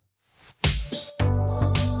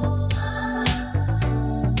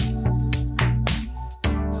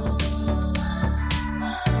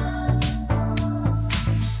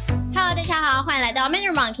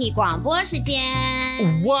Mandarin Monkey 广播时间。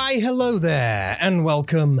Why, hello there, and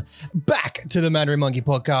welcome back to the Mandarin Monkey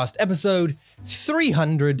Podcast, episode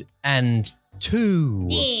 302.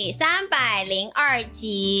 第302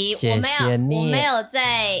集，谢谢你我没有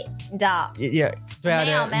在，你知道？对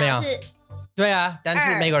啊，没有是，对啊，但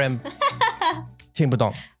是美国人听不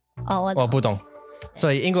懂，我不懂，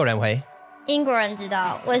所以英国人会。英国人知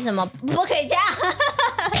道为什么不可以这样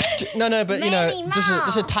？No, but you know， 这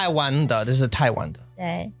是台湾的，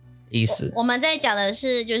对意思。我们在讲的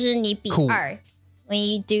是，就是你比二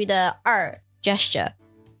 ，when you do the 二 gesture，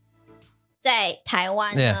 在台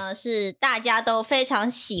湾呢是大家都非常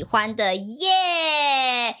喜欢的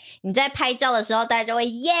耶。你在拍照的时候，大家就会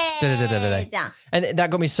耶，对，这样。And that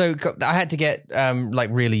got me so. I had to get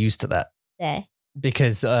like really used to that. 对。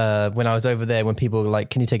Because when I was over there, when people were like,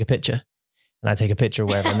 "Can you take a picture?" and I take a picture or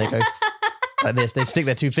whatever, and they go like this. They stick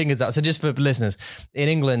their two fingers up. So just for listeners, in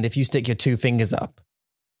England, if you stick your two fingers up,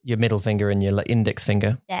 your middle finger and your index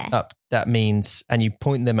finger up, that means, and you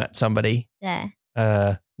point them at somebody,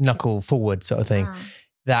 knuckle forward sort of thing,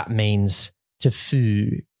 that means to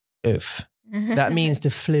foo off. That means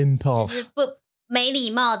to flimp off. 没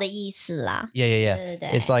礼貌的意思啦。Yeah.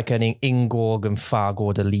 It's like an 英国跟法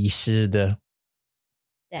国的历史的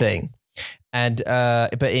thing. And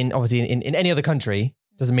but obviously in any other country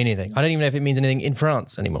doesn't mean anything. I don't even know if it means anything in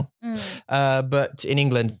France anymore. But in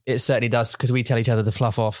England it certainly does, because we tell each other to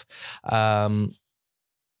fluff off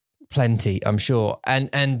plenty, I'm sure. And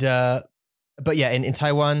but yeah, in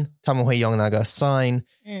Taiwan 他们会用那个 sign,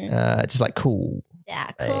 just like cool.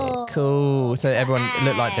 Yeah, cool. So everyone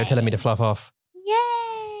looked like they're telling me to fluff off.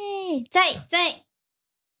 Yay! 在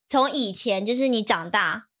从以前就是你长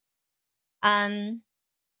大，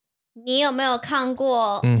你有没有看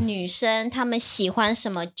过女生她们喜欢什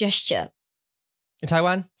么 gesture？ In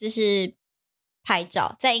Taiwan？ 就是拍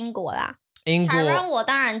照，在英国啦。英国，台湾我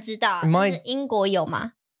当然知道，但是英国有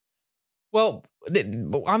吗？ Well,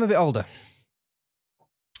 I'm a bit older.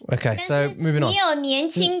 Okay, so moving on. 你有年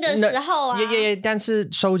轻的时候啊。Yeah. 但是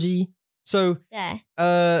手機 So,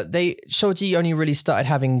手機 only really started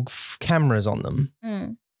having cameras on them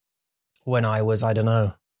when I was, I don't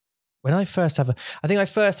know. When I first I think I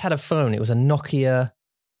first had a phone. It was a Nokia,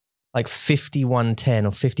 like 5110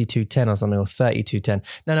 or 5210 or something, or 3210.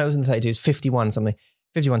 No, it wasn't 32. It was 51 something,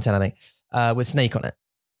 5110 I think, with Snake on it.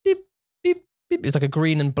 Beep, beep, beep. It was like a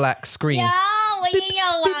green and black screen. 我也有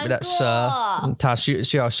玩过。它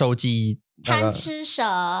需要手機。贪吃蛇，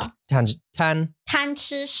贪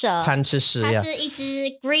吃蛇，它是一只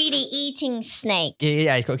greedy eating snake.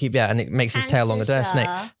 Yeah, he's got to keep and it makes his tail longer. There's snake,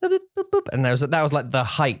 and that was like the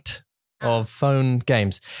height of phone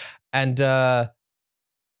games, and so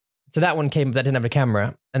that one came that didn't have a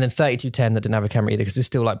camera, and then 3210 that didn't have a camera either because it's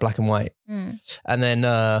still like black and white. And then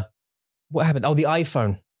what happened? Oh, the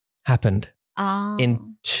iPhone happened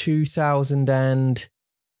in 2000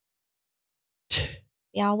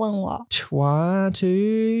 不要问我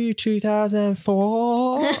 2004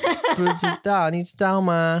 不知道你知道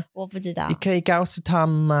吗？我不知道，你可以告诉他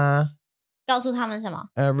们吗？告诉他们什么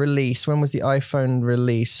？Release. When was the iPhone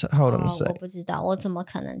release? Hold on a sec. 我不知道，我怎么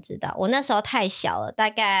可能知道？我那时候太小了，大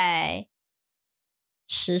概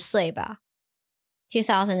10岁吧。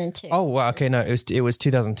2002. Oh, wow. Okay, no, it was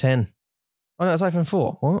 2010. Oh, no, it's iPhone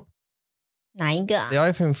 4. What? 哪一个啊？ The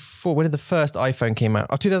iPhone 4. When did the first iPhone came out?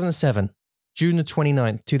 Oh, 2007. June the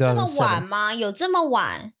 29th, 2007. 这么晚吗？有这么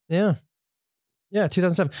晚 Yeah,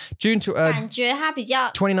 2007. June to 感觉它比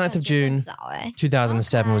较 29th of June,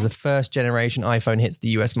 2007 was the first generation iPhone hits the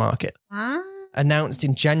US market. Announced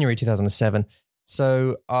in January 2007.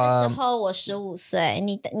 So 那时候我15岁，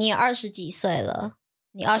你20几岁了？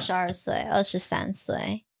你22岁、23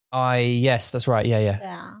岁。Yes, that's right. Yeah. 对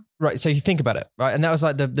啊。Right, so you think about it, right? And that was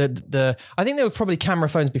like the I think there were probably camera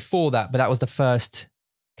phones before that, but that was the first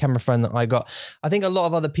camera phone that I got. I think a lot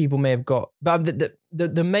of other people may have got, but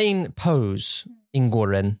the main pose 英国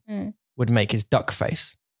人 would make is duck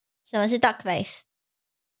face. 什么是 duck face？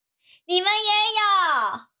 你们也有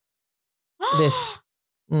This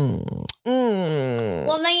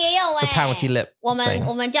我们也有the pouty lip 我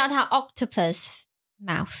们叫它 octopus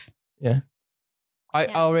mouth. Yeah.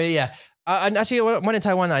 Oh really? Yeah. And actually one in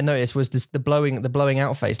Taiwan that I noticed was the blowing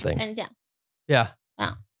out face thing. 这样 Yeah.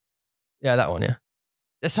 Yeah, that one, yeah.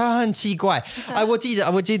 That's 很奇怪。我记得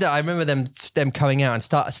I remember them coming out and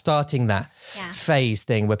starting that phase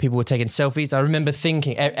thing where people were taking selfies. I remember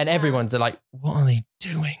thinking, and everyone's like, what are they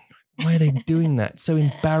doing? Why are they doing that? So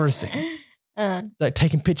embarrassing. Like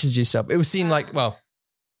taking pictures of yourself. It was seen like, well,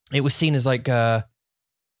 it was seen as like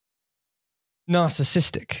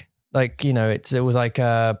narcissistic. Like, you know, it was like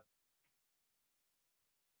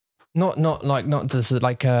Not just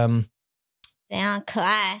like 怎样可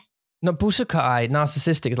爱 no 不是可爱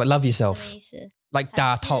narcissistic is like love 什么 yourself 意思 like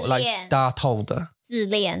大头 like 大头的自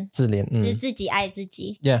恋就是自己爱自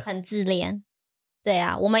己 Yeah 很自恋对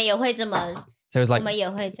啊我们也会这么 So it was like 我们也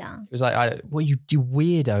会这样 It was like what you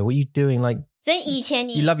weirdo what are you doing like 所以以前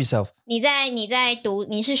你 You love yourself 你在读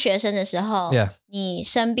你是学生的时候 Yeah 你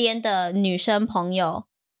身边的女生朋友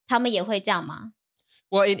他们也会这样吗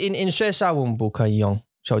Well in 学校我们不可以用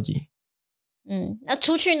手机那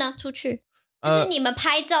出去呢出去就是你们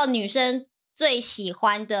拍照女生最喜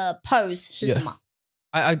欢的 pose 是什么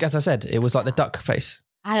I guess I said it was like the duck face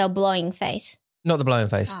还有 blowing face Not the blowing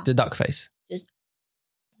face the duck face 就是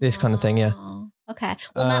This kind of thing yeah OK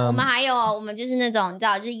我们还有我们就是那种你知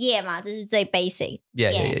道就是夜嘛这是最 basic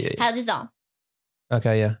Yeah 还有这种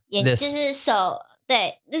Okay yeah This 就是手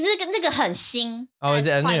对这个很新 Oh is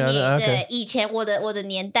it new? 对以前我的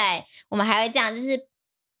年代我们还会这样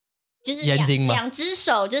就是眼睛吗两只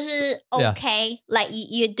手就是 OK like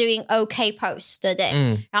you're doing OK pose 对不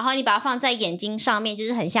对然后你把它放在眼睛上面就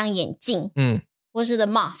是很像眼镜或是 the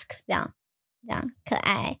mask 这样可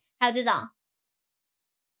爱还有这种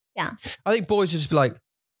这样 I think boys just be like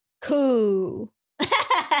cool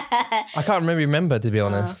I can't remember to be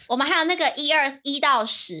honest 我们还有那个1到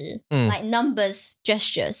10like numbers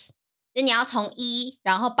gestures 就你要从1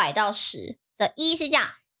然后摆到10所以1是这样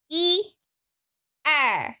1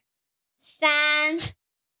 2 3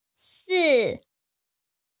 4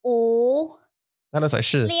 5那都才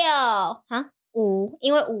是6啊5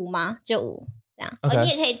因为5嘛就5这样你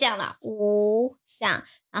也可以这样啦5这样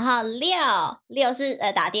然后6是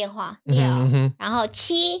打电话6然后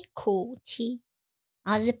7哭7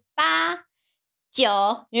然后是8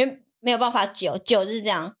 9因为没有办法9就是这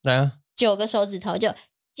样9个手指头就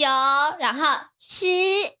9然后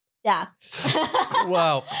10这样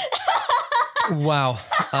Wow Wow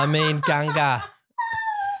I mean 尴尬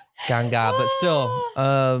but still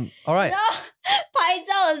all right 拍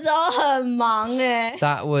照的时候很忙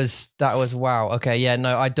That was wow okay yeah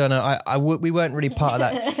no I don't know we weren't really part of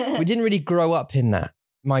that we didn't really grow up in that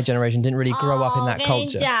my generation didn't really grow up in that culture 我跟你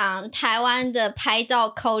讲台湾的拍照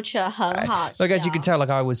culture 很好笑 Like as you could tell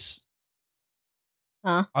like I was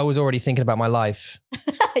already thinking about my life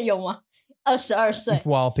有吗22岁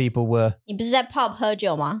while people were 你不是在 pub 喝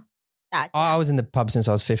酒吗 I was in the pub since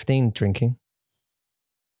I was 15 drinking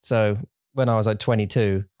so when I was like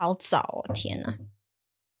 22好早天哪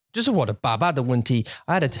就是我的爸爸的问题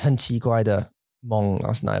I had a 很奇怪的梦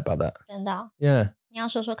last night about that 真的 Yeah 你要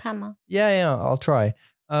说说看吗 Yeah I'll try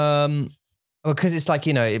because it's like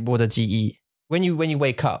you know 我的记忆 when you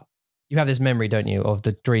wake up you have this memory don't you of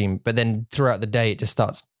the dream but then throughout the day it just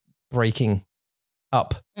starts breaking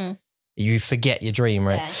up you forget your dream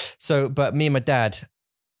right so but me and my dad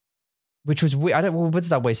which was weird I don't what's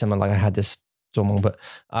that way someone like I had this 做梦 but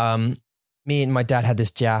me and my dad had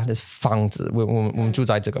this 家 this 房子我们住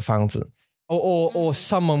在这个房子 or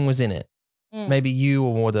someone was in it maybe you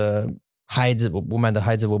or 我的孩子我们的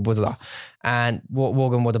孩子我不知道 and 我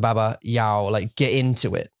跟我的爸爸要 like get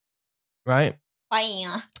into it right 欢迎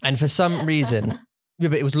啊 and for some reason yeah,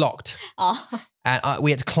 but it was locked and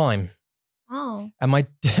we had to climb and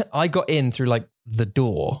I got in through like the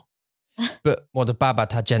door but 我的爸爸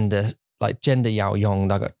他真的要用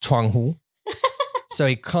那个窗户So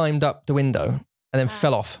he climbed up the window and then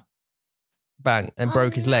fell off. Bang. And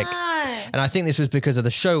broke his leg. And I think this was because of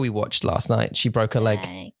the show we watched last night. She broke her leg.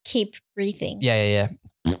 Keep breathing. Yeah.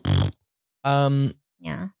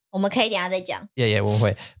 Yeah. 我们可以等一下再讲 Yeah, 我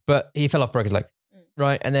会 But he fell off, broke his leg.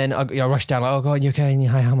 Right. And then I rushed down like, oh God, you okay?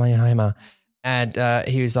 Hi, ma. And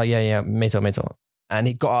he was like, yeah, 没错 And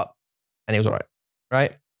he got up and he was all right.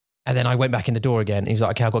 Right. And then I went back in the door again. He was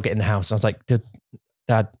like, okay, I've got to get in the house. And I was like,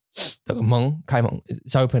 Dad, 开门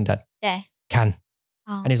it's open Dad 对 can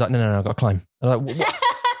and he's like no I've got to climb and I'm like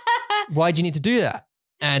why do you need to do that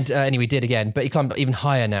and anyway he did again but he climbed even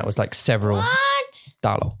higher now it was like several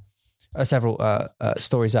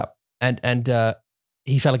stories up and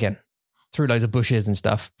he fell again through loads of bushes and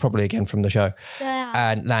stuff probably again from the show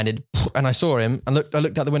and landed and I saw him and I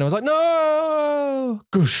looked out the window I was like no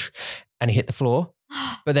goosh and he hit the floor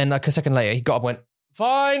but then like a second later he got up and went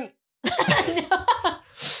fine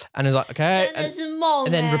And I was like, okay.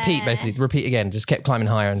 And then repeat again. Just kept climbing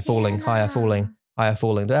higher and falling, higher falling.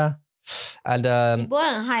 Yeah. And 你不会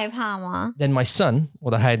很害怕吗 then my son,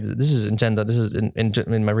 我的孩子 this is in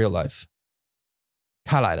my real life.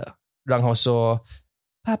 他来了，然后说，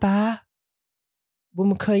爸爸，我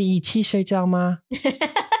们可以一起睡觉吗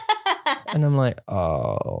And I'm like,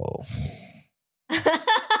 oh,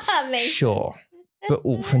 sure. But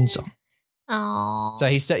 5分钟 Oh. So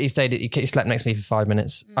he slept next to me for 5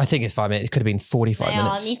 minutes. I think it's 5 minutes. It could have been 45 minutes. 没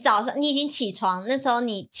有，你早上你已经起床，那时候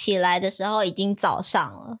你起来的时候已经早上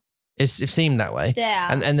了。It seemed that way. 对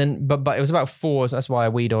啊。And then but it was about 4, so that's why I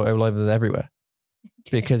weed all over everywhere.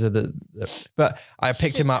 Because of the but I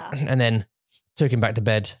picked him up and then took him back to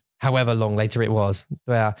bed, however long later it was.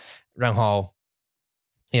 对啊，然后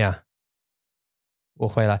yeah. 我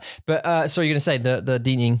回来 But so you're going to say the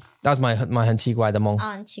电影 that was my 很奇怪的梦。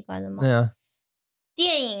很奇怪的梦。Yeah.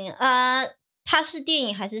 电影它是电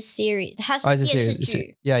影还是 series？ 它是电视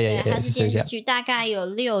剧。Yeah. 它是电视剧，大概有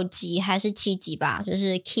6集还是7集吧，就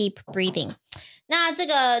是 Keep Breathing。那这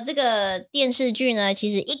个电视剧呢，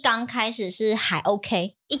其实一刚开始是还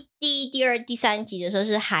OK， 第1、第2、第3集的时候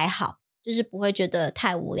是还好，就是不会觉得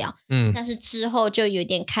太无聊。但是之后就有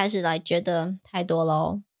点开始来觉得太多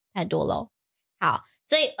咯。好，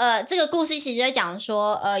所以这个故事其实在讲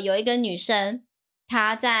说，有一个女生，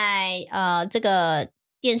她在这个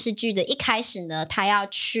电视剧的一开始呢，她要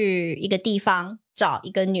去一个地方找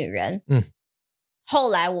一个女人。后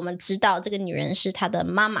来我们知道这个女人是她的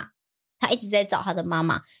妈妈。他一直在找他的妈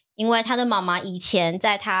妈，因为他的妈妈以前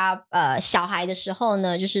在他小孩的时候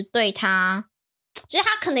呢，就是对他，就是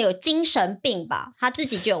他可能有精神病吧，他自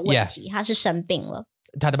己就有问题，他是生病了。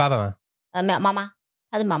他的爸爸吗？没有，妈妈，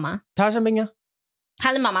他的妈妈。他生病啊？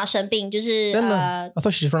他的妈妈生病，就是真的I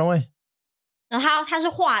thought she just ran away. 然后他是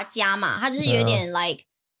画家嘛，他就是有点 like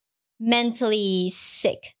mentally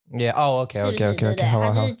sick. Yeah. Oh, okay. 是不是？对不对？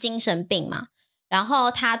他就是精神病嘛。然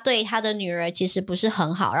后他对他的女儿其实不是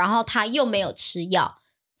很好，然后他又没有吃药，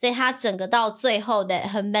所以他整个到最后的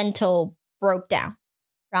her mental broke down，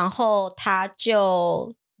 然后他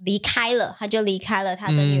就离开了他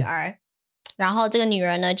的女儿。然后这个女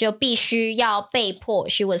儿呢就必须要被迫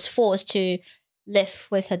she was forced to live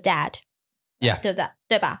with her dad. Yeah. 对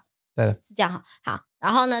吧？对，是这样。好，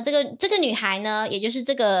然后呢这个女孩呢，也就是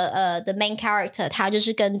这个the main character， 她就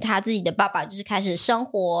是跟她自己的爸爸就是开始生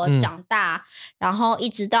活长大，然后一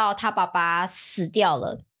直到她爸爸死掉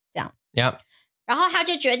了这样。Yeah. 然后她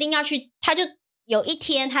就决定要去，她就有一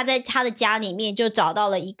天她在她的家里面就找到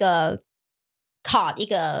了一个 card， 一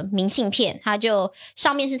个明信片，她就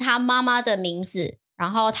上面是她妈妈的名字，然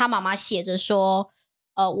后她妈妈写着说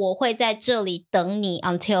我会在这里等你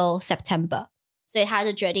until September。所以他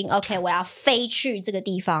就决定 OK 我要飞去这个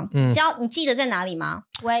地方。你记得在哪里吗？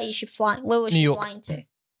 Where is she flying? Where was she flying to?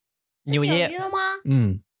 纽约吗？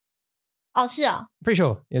是啊 Pretty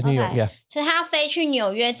sure it's New York. Yeah. 所以他要飞去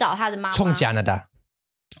纽约找他的妈妈。从加拿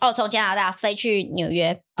大飞去纽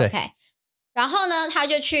约。 OK。 然后呢他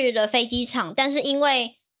就去了飞机场，但是因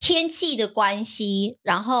为天气的关系，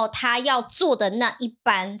然后他要坐的那一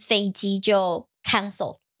班飞机就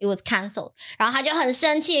cancel。It was cancelled， 然后他就很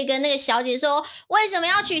生气的跟那个小姐说，为什么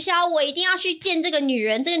要取消？我一定要去见这个女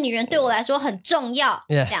人，这个女人对我来说很重要。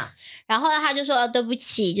这样，然后呢他就说对不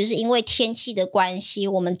起，就是因为天气的关系，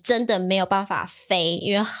我们真的没有办法飞，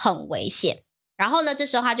因为很危险。然后呢这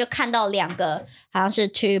时候他就看到2个好像是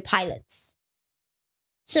two pilots，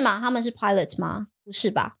 是吗？他们是 pilots 吗？不是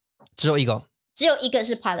吧？只有一个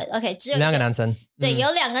是 pilot。 OK， 只有2个男生。对，有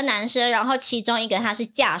2个男生，然后其中一个他是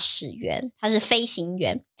驾驶员，他是飞行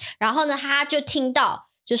员。然后呢他就听到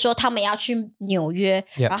就说他们要去纽约，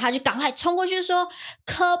然后他就赶快冲过去说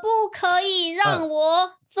可不可以让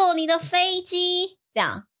我坐你的飞机。这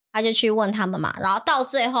样他就去问他们嘛，然后到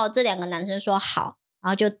最后这2个男生说好，然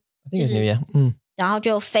后就是然后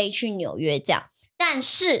就飞去纽约这样。但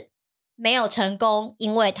是没有成功，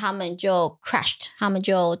因为他们就 crashed， 他们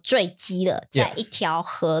就坠机了，在一条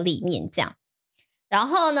河里面这样。然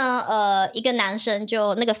后呢一个男生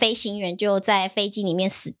就那个飞行员就在飞机里面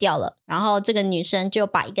死掉了，然后这个女生就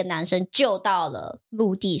把一个男生救到了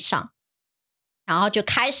陆地上，然后就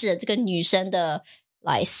开始了这个女生的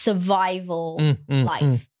like survival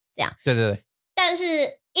life 这样。对。但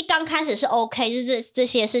是一刚开始是 OK， 就是这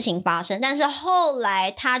些事情发生，但是后来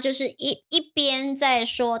他就是一边在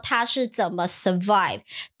说他是怎么 survive，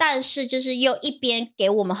 但是就是又一边给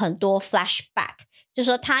我们很多 flashback， 就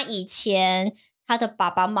说他以前他的爸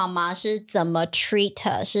爸妈妈是怎么 treat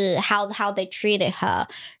her， 是 how they treated her，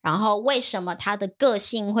 然后为什么他的个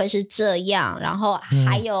性会是这样，然后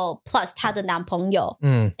还有 plus 他的男朋友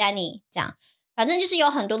Danny 这样，反正就是有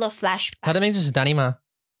很多的 flashback。 他的名字是 Danny 吗？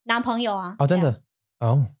男朋友啊。真的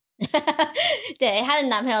对，她的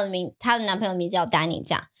男朋友的名字叫 Danny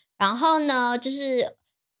这样。然后呢就是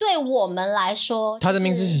对我们来说，他的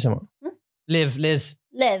名字是什么？Liv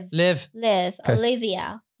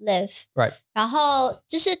Olivia Liv。 Right。 然后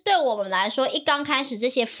就是对我们来说，一刚开始这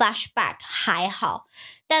些 flashback 还好，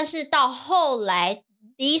但是到后来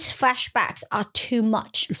these flashbacks are too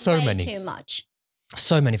much， so many too much。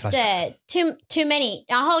So many flashbacks. 对 too many，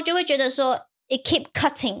 然后就会觉得说 it keep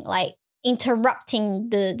cutting like interrupting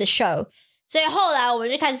the show， 所以后来我们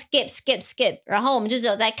就开始 skip， 然后我们就只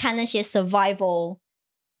有在看那些 survival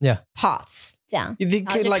parts 这样，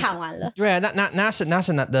然后就看完了。对啊，那是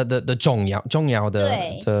的重要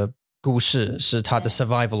的故事是它的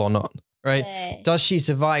survival or not， right？ Does she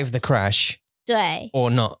survive the crash？ 对 or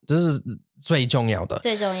not？ 这是最重要的。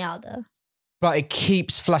But it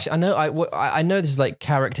keeps flashing. I know this is like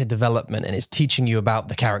character development and it's teaching you about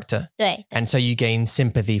the character. 对 And so you gain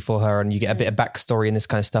sympathy for her and you get a bit of backstory and this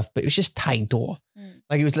kind of stuff. But it was just 太多.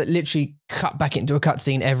 Like it was literally cut back into a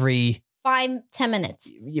cutscene every 5-10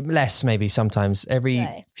 minutes. Less maybe sometimes. Every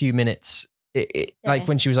few minutes. Like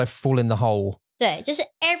when she was like fall in the hole. 对，就是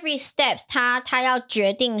every steps 他要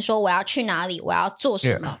决定说我要去哪里，我要做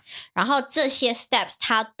什么，然后这些 steps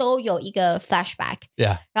他都有一个 flashback，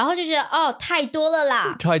 然后就觉得哦太多了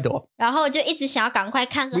啦，太多，然后就一直想要赶快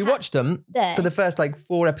看。We watched them for the first like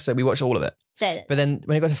 4 episodes. We watched all of it. 对 But then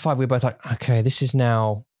when it got to 5, we were both like, okay, this is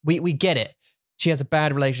now we get it. She has a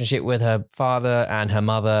bad relationship with her father and her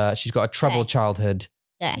mother. She's got a troubled childhood.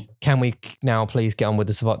 对 Can we now please get on with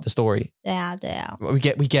the story? 对啊对啊 We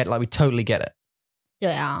get like we totally get it.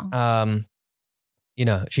 对啊 You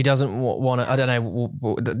know, she doesn't want to, I don't know,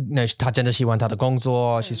 no, 她真的喜欢她的工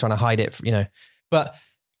作 she's trying to hide it, you know. But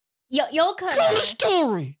有可能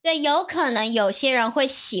对，有可能有些人会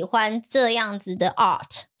喜欢这样子的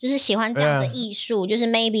art， 就是喜欢这样子的艺术，就是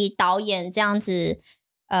maybe 导演这样子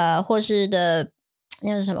或是的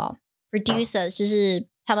那是什么 producers， 就是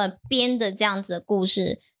他们编的这样子的故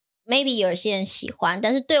事 maybe 有些人喜欢，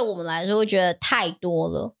但是对我们来说会觉得太多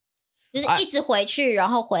了，就是一直回去然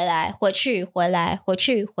后回来回去回来回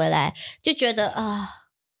去回来，就觉得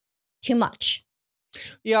too much.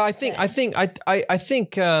 Yeah, I think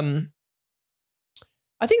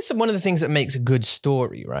one of the things that makes a good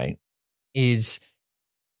story, right, is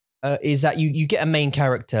that you get a main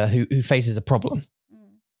character who faces a problem.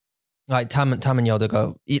 Like 他们有这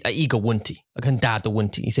个一个问题，很大的问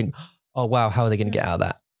题。You think, oh wow, how are they going to get out of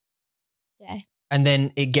that? 对 And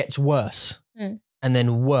then it gets worse. And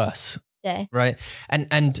then worse. 对 Right?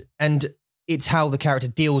 And it's how the character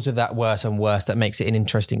deals with that worse and worse that makes it an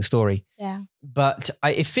interesting story. Yeah. But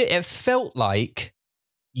it felt like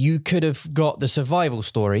you could have got the survival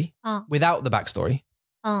story without the backstory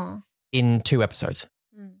in 2 episodes.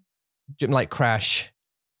 Like crash.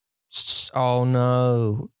 Oh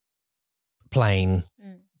no. Plane.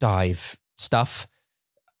 Dive. Stuff.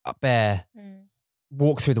 Up there.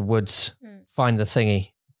 Walk through the woods. Find the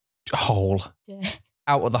thingy. Hole.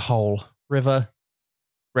 Out of the hole. River.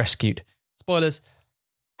 Rescued. Spoilers.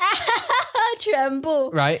 全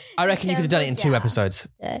部 Right? I reckon you could have done it in 2 episodes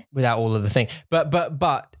without all of the thing. But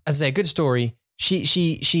as I say, a good story.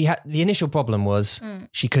 She had the initial problem was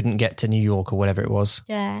she couldn't get to New York or whatever it was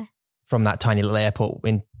from that tiny little airport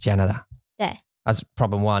in Canada. That's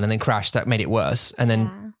problem 1. And then crashed. That made it worse. And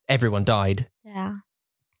then everyone died.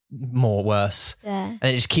 More worse. And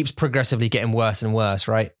it just keeps progressively getting worse and worse,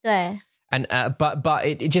 right? And but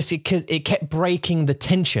it kept breaking the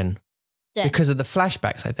tension because of the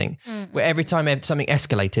flashbacks, I think. Where every time something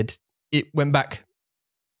escalated, it went back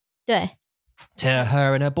to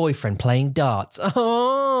her and her boyfriend playing darts.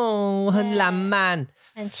 Oh, 很浪漫。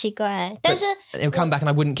很奇怪，但是 it would come back and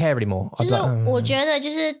I wouldn't care anymore. 就是我觉得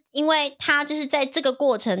就是因为他就是在这个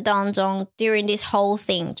过程当中 during this whole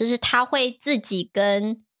thing， 就是他会自己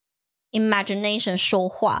跟 imagination 说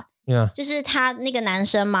话。就是他那个男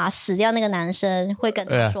生嘛，死掉那个男生会跟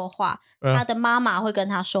他说话，他的妈妈会跟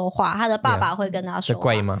他说话，他的爸爸会跟他说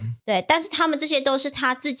话，对，但是他们这些都是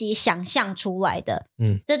他自己想象出来的，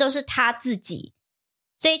这都是他自己，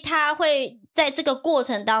所以他会在这个过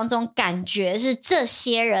程当中感觉是这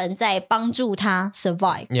些人在帮助他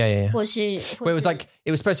survive， 或是 it was like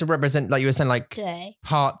it was supposed to represent like you were saying like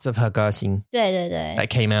parts of her 个性，对 that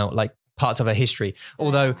came out like parts of her history.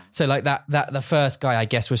 Although, so like that the first guy, I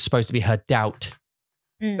guess, was supposed to be her doubt.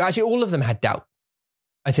 Actually, all of them had doubt.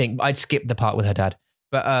 I think I'd skip the part with her dad,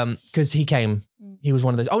 but because he came, he was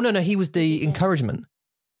one of those. Oh no, he was the encouragement.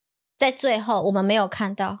 在最后我们没有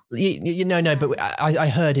看到。No, but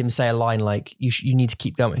I heard him say a line like, "You need to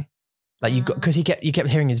keep going." Like you got because you kept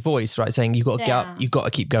hearing his voice, right, saying you got to get up, you got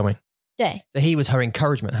to keep going. 对. So he was her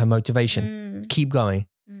encouragement, her motivation, keep going.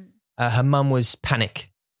 Her mum was panic.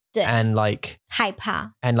 And like 害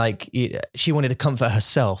怕 and like she wanted to comfort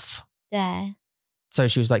herself. 对 So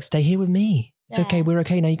she was like, stay here with me. It's okay, we're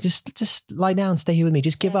okay now. You just lie down, stay here with me.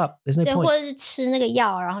 Just give up. There's no point. 或者是吃那个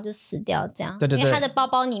药然后就死掉这样。因为他的包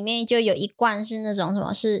包里面就有一罐是那种什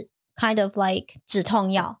么是 kind of like 止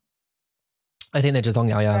痛药。I think they're just 童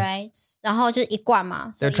谣 yeah. Right. 然后就是一罐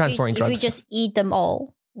嘛。They're transporting drugs. If you just eat them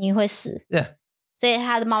all, 你会死。Yeah. 所以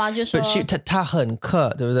他的妈妈就说 But 他很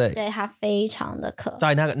渴对不对？对，他非常的渴。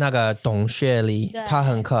在那个洞穴里他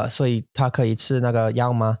很渴，所以他可以吃那个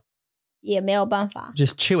药吗？也没有办法。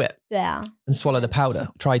Just chew it. 对啊。And swallow the powder.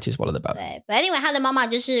 Try to swallow the powder. 对 But anyway 他的妈妈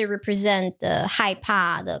就是 represent 的害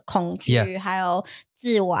怕的恐惧 Yeah. 还有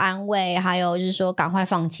自我安慰还有就是说赶快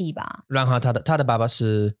放弃吧。然后他的爸爸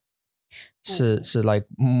是 like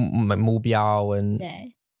目标 and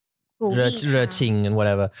对热情 and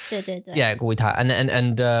whatever. 对对对 Yeah 鼓励他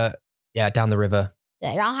and yeah down the river.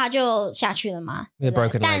 对，然后他就下去了嘛。The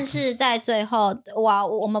broken leg. 但是在最后，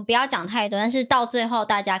我们不要讲太多，但是到最后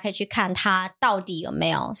大家可以去看他到底有没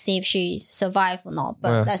有 see if she survive or not.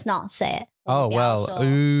 But let's not say it. Oh well.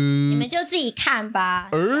 你们就自己看吧。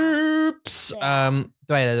Oops.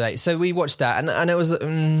 对 So we watched that and it was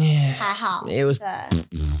yeah. 还好。It was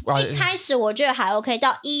一开始我觉得还 OK，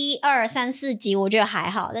 到1、2、3、4集我觉得还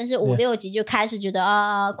好，但是5、6集就开始觉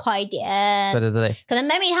得快一点。对。可能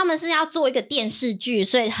maybe 他们是要做一个电视剧，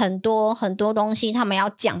所以很多东西他们要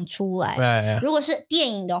讲出来。Right. 如果是电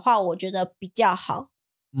影的话，我觉得比较好。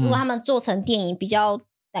如果他们做成电影比较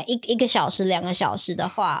1个小时、2个小时的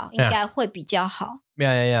话，应该会比较好。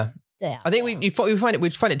Yeah. 对啊。I think we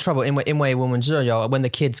find it trouble 因为我们只有 when the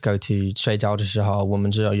kids go to 睡觉的时候，我们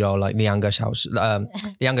只有 like 2个小时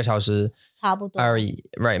2个小时差不多而已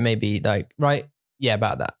right maybe like right yeah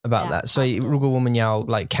about that 所以如果我们要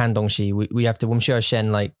like 看东西 we have to 我们需要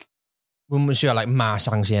先 like 我们需要 like 马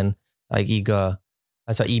上先 like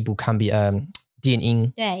一部看电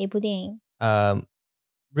影对一部电影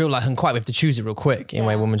real like 很快 we have to choose it real quick 因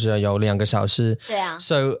为我们只有2个小时对啊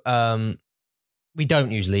so we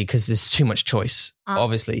don't usually because there's too much choice,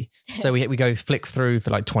 obviously. So we go flick through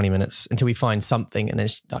for like 20 minutes until we find something. And then,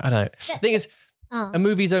 I don't know. The thing is, a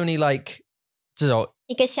movie's only like 只有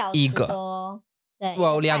1个小时多。对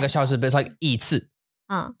Well, 2个小时 but it's like 一次。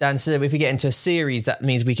但是 if we get into a series, that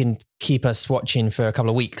means we can keep us watching for a couple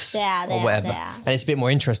of weeks or whatever. And it's a bit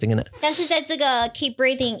more interesting, isn't it? 但是在这个 Keep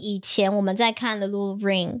Breathing 以前，我们在看 The Lord of the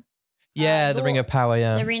Ring。Yeah, the Ring of Power,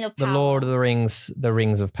 yeah. The Ring of Power. The Lord of the Rings, the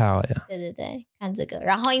Rings of Power, yeah. 对，看这个。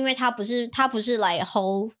然后因为它不是 like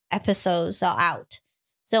whole episodes are out，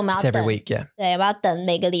 所以我们要等 every week, yeah. 对，我们要等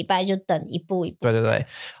每个礼拜就等一部。对。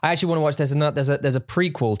I actually want to watch there's a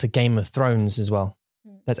prequel to Game of Thrones as well.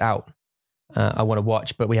 That's out. I want to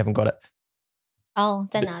watch, but we haven't got it.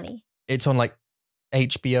 在哪里？ It's on like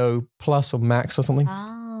HBO Plus or Max or something.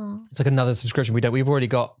 It's like another subscription. We've already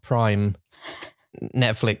got Prime,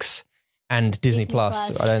 Netflix. And Disney Plus.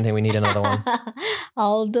 I don't think we need another one.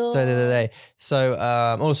 好多。对。So,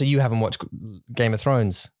 also you haven't watched Game of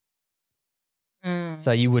Thrones.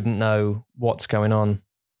 So you wouldn't know what's going on.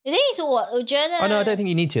 你的意思我觉得 Oh no, I don't think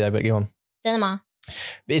you need to though, but go on. 真的吗？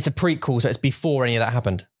 It's a prequel, so it's before any of that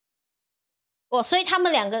happened. 所以他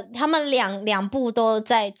们两部都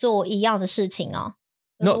在做一样的事情哦。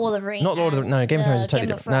Not Lord of the Rings. Not Lord of the No, Game of Thrones is totally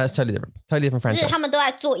different. No, it's totally different. Totally different 就 franchise. 是他们都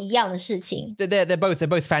在做一样的事情。They're both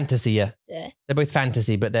fantasy, yeah. 对。They're both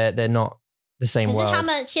fantasy, but they're not the same 可 world. 是他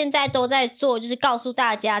们现在都在做，就是告诉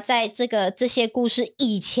大家，在这些故事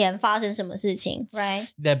以前发生什么事情 ，right?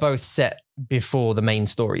 They're both set before the main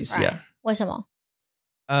stories, Right. yeah. 为什么？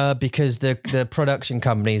 Because the production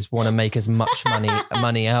companies want to make as much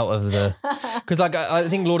money out of the because like I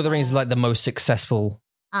think Lord of the Rings is like the most successful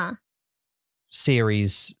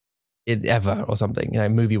series ever or something,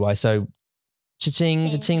 movie wise. So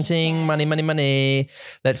cha-ching, money.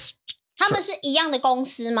 Let's 他们是一样的公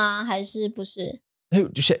司吗？还是不是？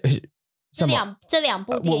 这两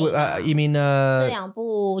部电影 you mean 这两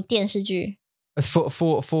部电视剧 for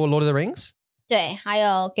Lord of the Rings? 对，还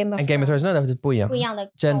有 Game of Thrones. No, 不一样的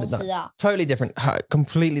公司啊 Totally different,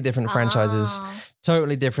 completely different franchises.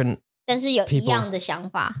 Totally different. 但是有一样的想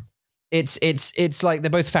法。It's like they're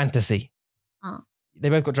both fantasy. They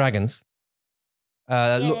both got dragons.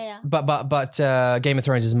 Yeah. But Game of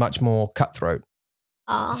Thrones is much more cutthroat.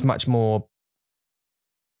 It's much more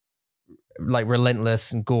like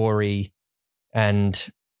relentless and gory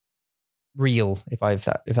and real.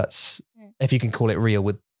 If you can call it real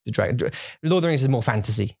with the dragon. Lord of the Rings is more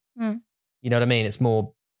fantasy. You know what I mean? It's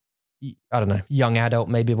more, I don't know, young adult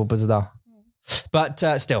maybe. But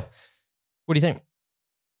still, what do you think?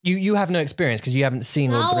 You have no experience because you haven't seen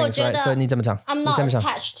Lord of the Rings, right? So 你怎么讲? I'm not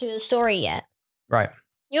attached to the story yet. Right.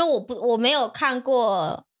 因为我没有看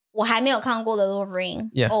过，我还没有看过 The Lord of the Rings,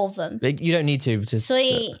 all of them. You don't need to. 所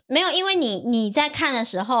以没有，因为你在看的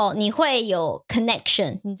时候，你会有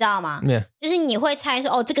connection, 你知道吗？ Yeah. 就是你会猜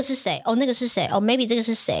说，这个是谁？那个是谁？maybe 这个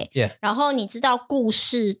是谁？ Yeah. 然后你知道故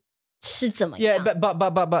事是怎么样。 Yeah,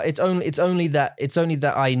 but it's only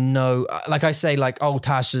that I know, like I say, like, oh,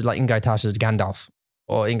 他是 like 应该他是 Gandalf,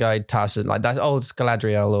 or 应该他是 like that's old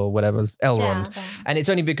Galadriel or whatever, Elrond. And it's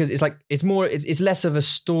only because it's like it's less of a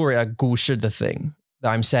story, a 故事的 thing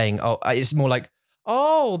that I'm saying. Oh, it's more like,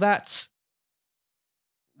 oh, that's,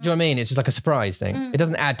 do you know what I mean? It's just like a surprise thing. It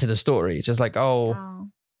doesn't add to the story. It's just like, that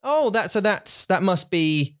must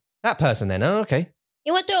be that person then. Oh, okay.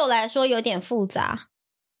 因为对我来说有点复杂。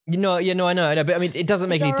I know. But I mean, it doesn't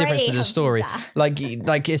make any difference to the story. Like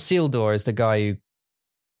Isildur is the guy who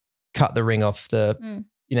cut the ring off the,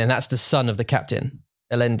 and that's the son of the captain,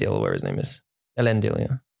 Elendil, where his name is. Elendil,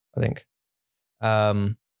 yeah, I think.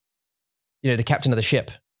 The captain of the ship,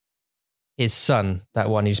 his son, that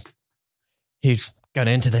one who's going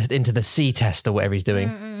into the sea test or whatever he's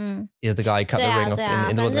doing, is the guy who cut the ring off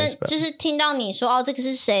in the Lord of the Rings. 就是听到你说这个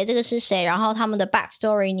是谁，这个是谁，然后他们的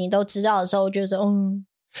backstory 你都知道的时候，就是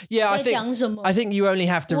Yeah, I think you only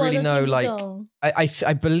have to really know, like,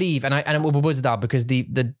 I believe, and what was that, because the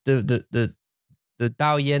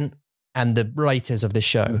导演 and the writers of the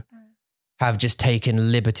show have just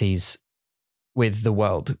taken liberties with the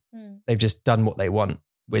world. They've just done what they want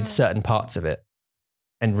with certain parts of it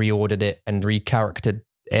and reordered it and recharactered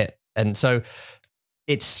it. And so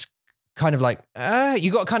it's kind of like, I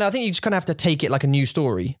think you just kind of have to take it like a new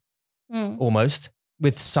story almost,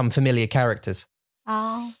 with some familiar characters.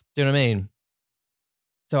 Oh. Do you know what I mean?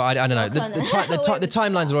 So I don't know. The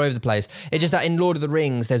timelines are all over the place. It's just that in Lord of the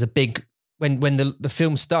Rings, there's a big, when the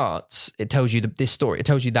film starts, it tells you this story. It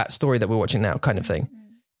tells you that story that we're watching now, kind of thing.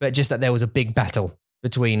 But just that there was a big battle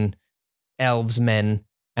between elves, men,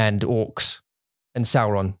 and orcs, and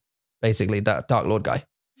Sauron, basically, that Dark Lord guy.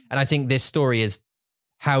 And I think this story is,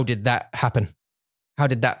 how did that happen? How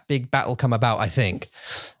did that big battle come about, I think?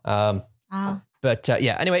 But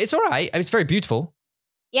yeah, anyway, it's all right. It's very beautiful.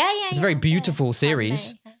 Yeah. It's a very beautiful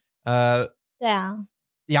series. The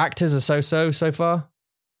actors are so far.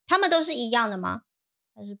 他们都是一样的吗？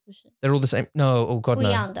还是不是？ They're all the same. No, oh God, 不一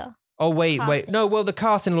样的。no. Oh, wait. No, well, the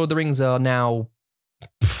cast in Lord of the Rings are now...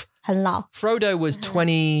 很老。 Frodo was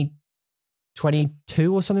 22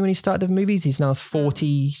 or something when he started the movies. He's now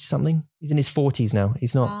 40 something. He's in his 40s now.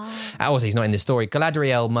 He's not... Also, he's not in this story.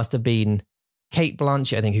 Galadriel must have been... Kate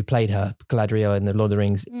Blanchett, I think, who played her, Galadriel in the Lord of the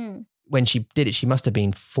Rings, when she did it, she must have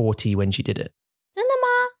been 40 when she did it. 真的吗？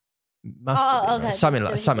 Must have been,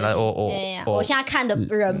 okay. something like, or 我现在看的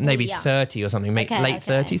人 maybe 30 or something, late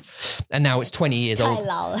 30s. And now it's 20 years old. 太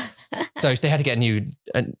老了。 So they had to get a new,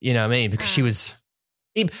 you know what I mean? Because she was...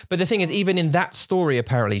 But the thing is, even in that story,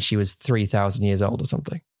 apparently she was 3,000 years old or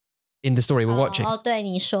something. In the story we're watching. 对，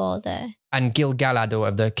你说，对。 And Gil-galad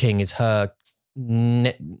of the king is her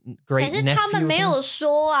great nephew. 可是他们没有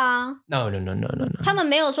说啊。 No. 他们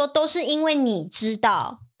没有说，都是因为你知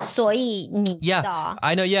道，所以你知道啊。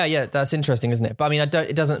 I know, yeah, that's interesting, isn't it? But I mean,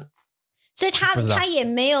 it doesn't... 所以他也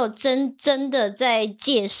没有真的在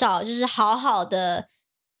介绍，就是好好的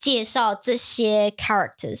介绍这些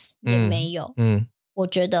characters 也没有。我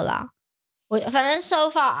觉得啦。反正 so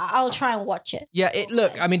far, I'll try and watch it. Yeah,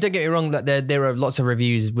 look, I mean, don't get me wrong, that there are lots of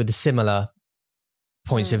reviews with similar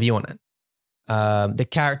points of view on it. The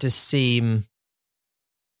characters seem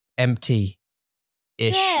empty-ish,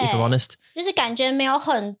 if I'm honest. 就是感觉没有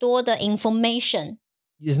很多的 information.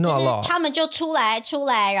 There's not a lot. 他们就出来，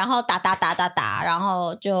然后打，然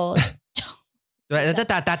后就对，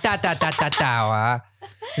打啊，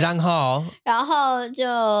然后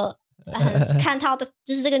就看到的，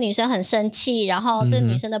就是这个女生很生气，然后这个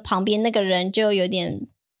女生的旁边那个人就有点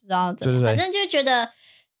不知道怎么，反正就觉得，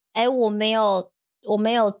我没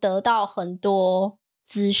有得到很多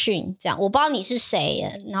资讯，这样我不知道你是谁，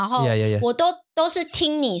然后我都是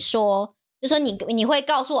听你说，就说你会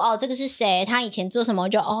告诉我这个是谁，他以前做什么，我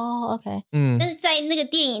就OK，但是在那个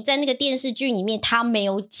电影，在那个电视剧里面，他没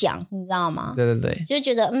有讲，你知道吗？对，就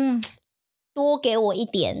觉得多给我一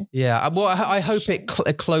点。Yeah, well, I hope it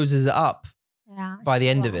closes it up by the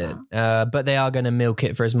end of it, but they are going to milk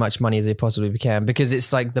it for as much money as they possibly can because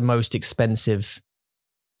it's like the most expensive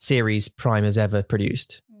series Prime has ever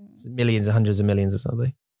produced. Millions and hundreds of millions or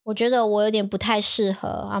something. 我觉得我有点不太适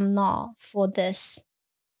合 I'm not for this.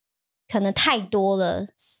 可能太多了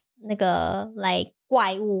那个like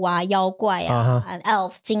怪物啊妖怪啊、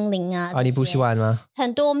elf 精灵啊你不喜欢吗？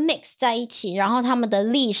很多 mix 在一起，然后他们的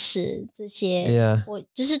历史这些我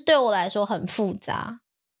就是对我来说很复杂。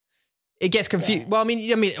It gets confused. Well, I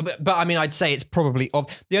mean, I'd say it's probably...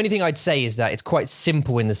 The only thing I'd say is that it's quite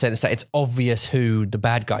simple in the sense that it's obvious who the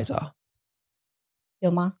bad guys are.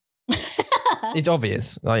 有吗？ It's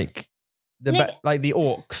obvious. Like the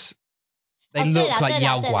orcs. They look like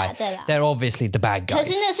妖怪. They're obviously the bad guys. 可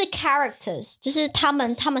是那是 characters， 就是他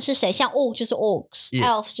们是谁？像 orc 就是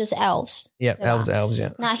orcs，elf 就是 elves。Yeah, elves,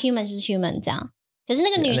 yeah. 那 human 就是 human 这样。可是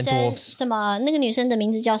那个女生什么？那个女生的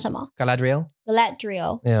名字叫什么 ？Galadriel.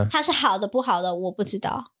 Yeah. 她是好的不好的我不知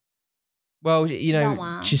道。Well, you know,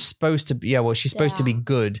 she's supposed to be, she's supposed to be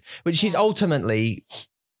good, but she's ultimately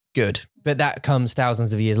good. But that comes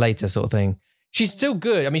thousands of years later, sort of thing. She's still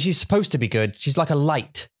good. I mean, she's supposed to be good. She's like a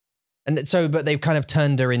light. And so, but they've kind of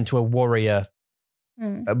turned her into a warrior,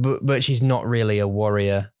 but she's not really a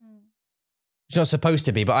warrior. She's not supposed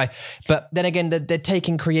to be, but then again, they're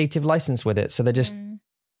taking creative license with it. So they're just, do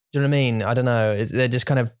you know what I mean? I don't know. They're just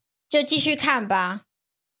kind of. 就继续看吧.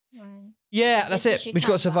 Yeah, that's it. We've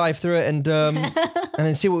got to survive through it and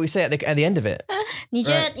then see what we say at the end of it. 你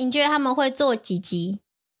觉得他们会做几集?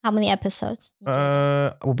 How many episodes?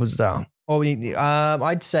 我不知道.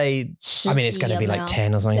 I'd say, I mean, it's going to be like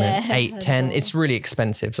 10 or something, 8, 10. It's really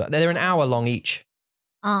expensive. So they're an hour long each.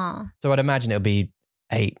 So I'd imagine it'll be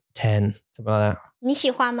 8, 10, something like that. 你喜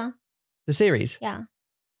欢吗? The series? Yeah.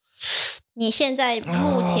 你现在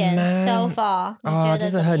目前 so far 你觉得怎么样？这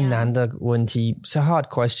是很难的问题. It's a hard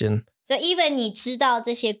question. So even 你知道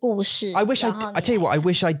这些故事 I tell you what,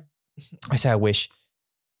 I say I wish.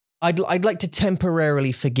 I'd like to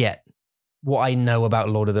temporarily forget what I know about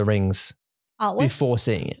Lord of the Rings before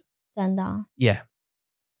seeing it. 真的? Yeah.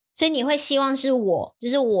 所以你会希望是我，就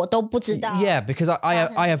是我都不知道。Yeah, because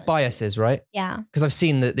I have biases, right? Yeah. Because I've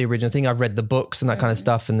seen the original thing, I've read the books and that kind of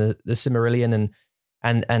stuff, and the Silmarillion,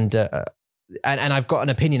 and I've got an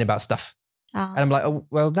opinion about stuff. And I'm like, oh,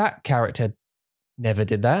 well, that character never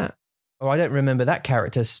did that, or I don't remember that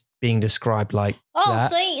character being described like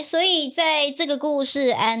that. 所以在这个故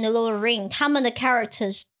事 and the Lord of the Rings 他们的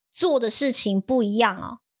characters 做的事情不一样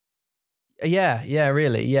哦。Yeah,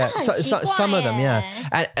 really, yeah. Some of them, yeah,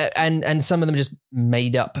 and some of them just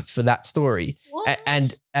made up for that story. What?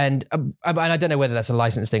 And I don't know whether that's a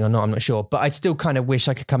license thing or not. I'm not sure, but I still kind of wish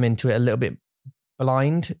I could come into it a little bit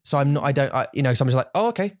blind. So I'm not. Someone's like, oh,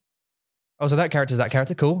 okay. Oh, so that character's that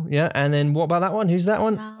character, cool, yeah. And then what about that one? Who's that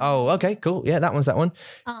one? Oh, okay, cool, yeah, that one's that one.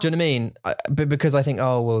 Do you know what I mean? But because I think,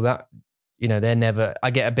 oh, well, that, they're never. I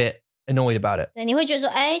get a bit annoyed about it. 对，你会觉得说，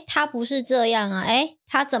他不是这样啊，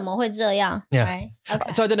他怎么会这样 ？Yeah. Right?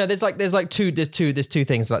 Okay. So I don't know. There's two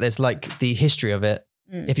things. Like there's like the history of it.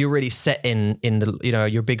 If you're really set in the,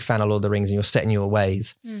 you're a big fan of Lord of the Rings and you're set in your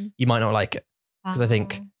ways, you might not like it because I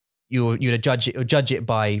think you'd judge it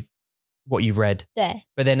by what you've read. 对.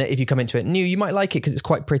 But then if you come into it new, you might like it because it's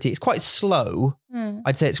quite pretty. It's quite slow.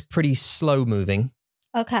 I'd say it's pretty slow moving.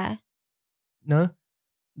 Okay. No?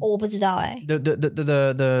 我不知道 The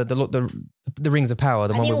Rings of Power,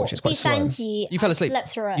 the one which is quite slow. 第3集 You fell asleep.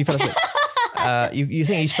 You fell asleep. You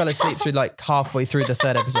think you fell asleep through like halfway through the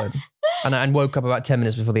 3rd episode and woke up about 10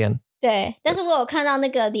 minutes before the end. 对，但是我有看到那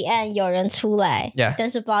个 the end 有人出来 Yeah. 但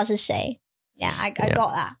是不知道是谁 Yeah, I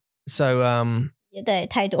got that. So, 对，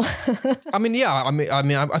太多 I mean, yeah, I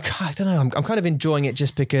don't know. I'm kind of enjoying it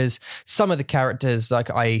just because some of the characters like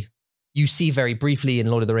you see very briefly in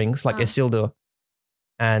Lord of the Rings, like Isildur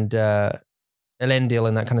and Elendil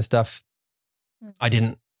and that kind of stuff. I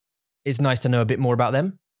didn't. It's nice to know a bit more about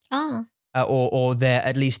them. Or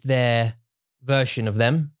at least their version of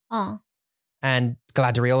them. And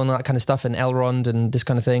Galadriel and that kind of stuff and Elrond and this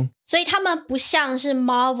kind of thing. 所以他们不像是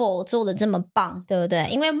Marvel 做的这么棒，对不对？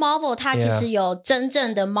因为 Marvel 它其实有真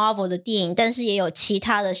正的 Marvel 的电影，但是也有其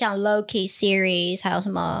他的像 Loki series， 还有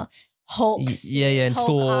什么 Hulk and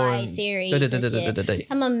Thor series 对。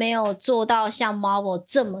他们没有做到像 Marvel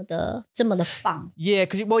这么的棒。Yeah,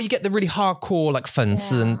 because you get the really hardcore like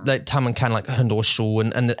fans and like 他们看 like 很多書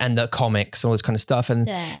and the comics and all this kind of stuff and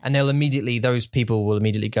those people will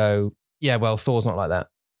immediately go, yeah, well, Thor's not like that.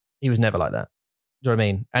 He was never like that. Do you know what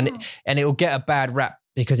I mean? And it will get a bad rap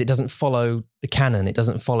because it doesn't follow the canon. It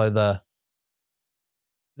doesn't follow the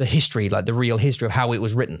history, like the real history of how it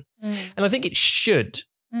was written. And I think it should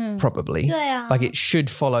probably. 对啊 Like it should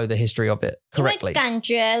follow the history of it correctly. 因为感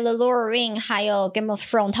觉 The Lord of the Rings 还有 Game of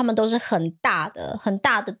Thrones 他们都是很大的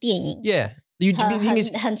电影 Yeah.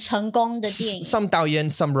 很成功的电影 Some 导演,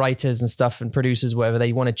 some writers and stuff and producers, whatever,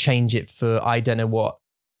 they want to change it for I don't know what.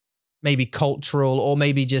 Maybe cultural or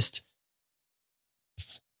maybe just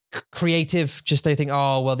creative. Just they think,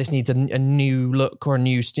 oh, well, this needs a new look or a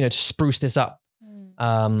new, to spruce this up.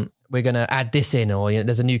 We're going to add this in or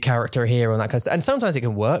there's a new character here and that kind of stuff. And sometimes it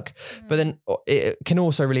can work, but then it can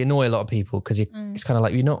also really annoy a lot of people because it's kind of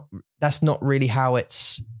like that's not really how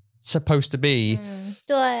it's supposed to be.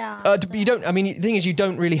 对啊 You don't, I mean, the thing is you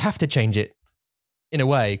don't really have to change it in a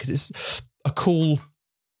way because it's a cool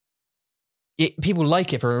people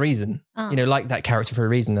like it for a reason. Like that character for a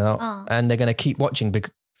reason, and they're going to keep watching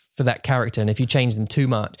for that character. And if you change them too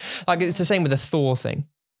much, like it's the same with the Thor thing.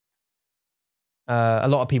 A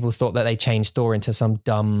lot of people thought that they changed Thor into some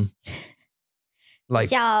dumb, like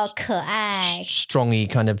比较可爱 strongy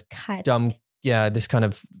kind of dumb, this kind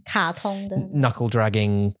of 卡通的 knuckle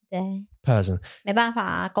dragging 对 person. 没办法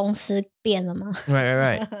啊，公司变了嘛。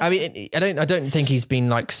Right. I mean, I don't think he's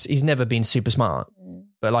never been super smart,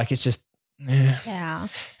 but like it's just. 对啊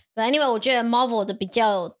 ，But anyway， 我觉得 Marvel 的比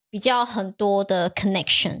较很多的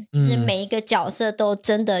connection， 就是每一个角色都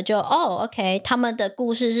真的就OK， 他们的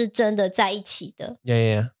故事是真的在一起的。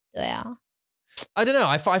Yeah. 对啊。I don't know.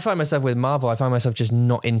 I find myself with Marvel. I find myself just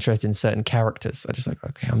not interested in certain characters. I just like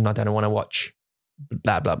okay, I don't want to watch.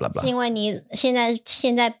 Blah blah blah blah. 是因为你现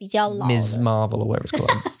在比较老了 Ms. Marvel or whatever it's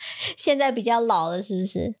called. 现在比较老了，是不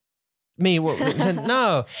是？ Me?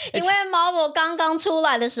 No. 因为 Marvel 刚刚出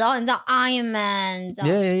来的时候，你知道 Iron Man， 你知道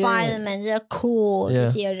Spider-Man 这些酷这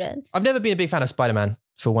些人。I've never been a big fan of Spider-Man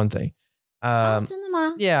for one thing. 真的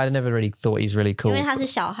吗 Yeah, I never really thought he's really cool. 因为他是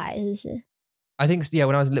小孩，是不是 I think yeah.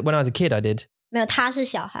 When I was a kid, I did. 没有，他是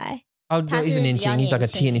小孩。Oh, no, he's an teen. He's like a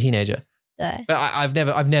teenager. 对。But I've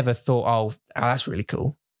never thought, oh, that's really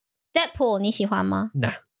cool. Deadpool 你喜欢吗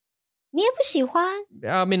No. 你也不喜欢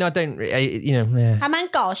I mean, I don't, yeah. 还蛮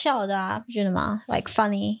搞笑的啊，不觉得吗 Like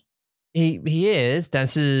funny. He is, 但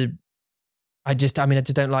是 I just don't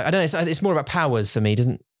like, I don't know, it's more about powers for me,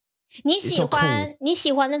 doesn't. 你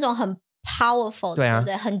喜欢那种很 powerful 对不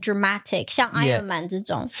对？很 dramatic 像 Iron Man 这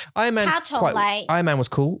种 Iron Man was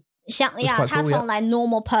cool. 像呀，他从来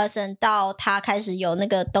normal person 到他开始有那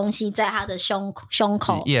个东西在他的胸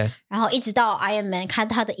口 Yeah. 然后一直到 Iron Man 看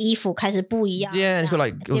他的衣服开始不一样 Yeah, he's got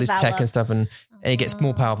like all this tech and stuff and he gets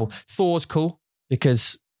more powerful. Thor's cool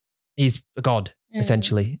because he's a god,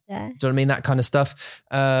 essentially. Do you know what I mean? That kind of stuff.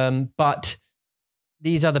 But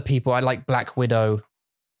these other people, I like Black Widow.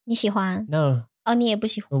 你喜欢 No. 你也不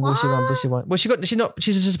喜欢 不喜欢 Well,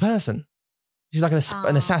 she's just a person. She's like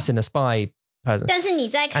an assassin, a spy person. 但是你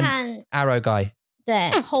在看 Arrow guy. 对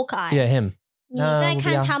Hawkeye Yeah, him. 你在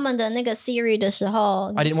看他们的那个 series 的时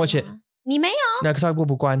候 I didn't watch it. 你没有 No, because I 我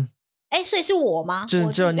不关所以是我吗只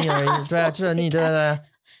有你而已只有你对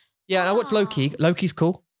Yeah, and I watched Loki. Loki's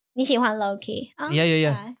cool. 你喜欢 Loki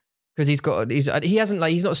Yeah. Because he hasn't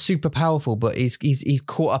like he's not super powerful, but he's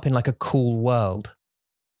caught up in like a cool world.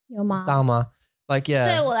 有吗 Like yeah.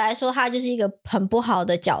 对我来说他就是一个很不好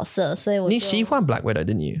的角色所以我你喜欢 Black Widow,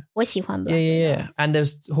 didn't you? 我喜欢 Black Widow. Yeah. And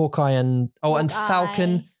there's Hawkeye and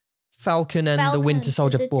Falcon and the Winter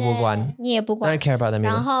Soldier 不关你也不关 I don't care about them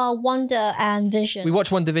either. 然后 Wonder and Vision We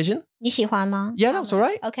watched WandaVision. 你喜欢吗 Yeah, that was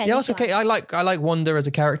alright. Okay. Yeah, it's okay. I like Wanda as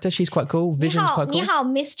a character. She's quite cool. Vision's quite cool. 你好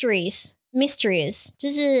Mysteries 就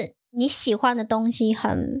是你喜欢的东西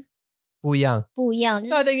很不一样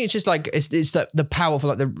No, I think it's just like it's the powerful,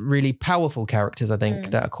 like the really powerful characters. I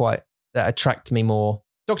think that attract me more.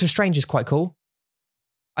 Doctor Strange is quite cool.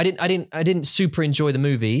 I didn't super enjoy the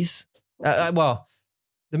movies. Well,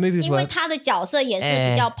 the movies were 因为他的角色也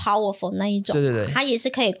是比较 powerful 那一种对他也是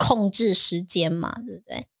可以控制时间嘛对不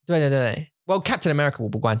对对 Well, Captain America 我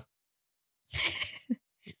不关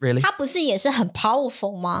Really? 他不是也是很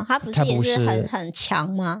powerful 吗他不是也是很强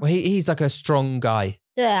吗 Well, he's like a strong guy.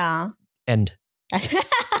 对啊End.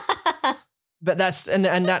 But that's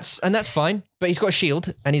fine. But he's got a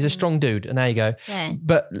shield and he's a strong dude. And there you go. Yeah.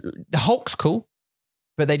 But the Hulk's cool.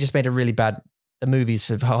 But they just made a really bad. The movies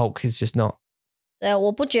for Hulk is just not. 对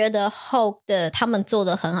我不觉得 Hulk 的他们做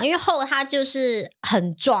的很好因为 Hulk 他就是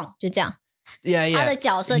很壮就这样 Yeah. 他的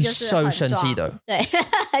角色就是很 He's so 生气 though.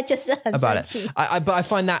 对就是很生气 But I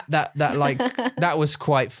find that like that was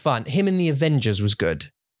quite fun. Him in the Avengers was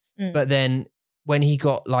good. But then when he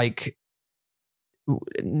got like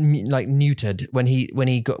neutered when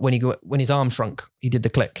his arm shrunk he did the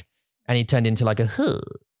click and he turned into like a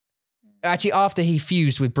actually after he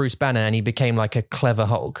fused with Bruce Banner and he became like a clever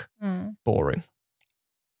Hulk boring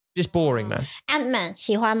just boring man Ant-Man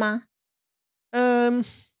喜欢吗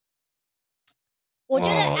我觉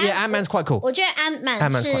得 yeah Ant-Man's quite cool 我觉得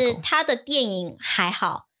Ant-Man 是他的电影还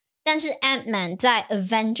好但是 Ant-Man 在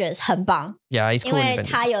Avengers 很棒 Yeah, he's cool 因为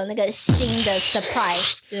他有那个新的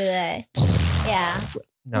surprise 对不对 Yeah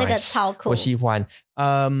Nice. 那个超酷我喜欢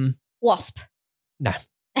Wasp No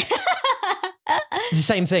It's the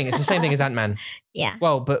same thing. It's the same thing as Ant-Man. Yeah.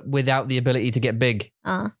 Well, but without the ability to get big.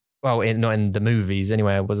 Well, not in the movies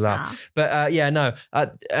anyway, was that. But yeah, no.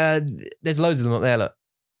 There's loads of them up there, look.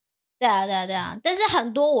 对啊但是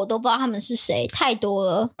很多我都不知道他们是谁太多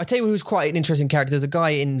了 I tell you who's quite an interesting character. There's a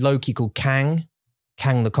guy in Loki called Kang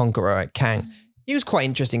the Conqueror, right? Kang. He was quite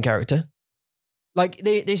an interesting character. Like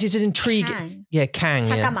this is an intrigue. Yeah, Kang.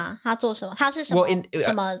 他干嘛？他做什么？他是什么？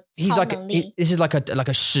什么 he's 超 like 能力 this is like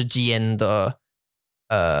a 时间的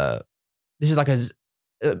this is like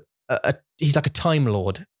he's like a Time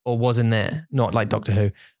Lord, or was in there, not like Doctor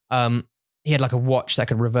Who. He had like a watch that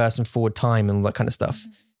could reverse and forward time and all that kind of stuff.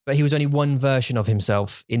 But he was only one version of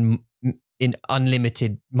himself in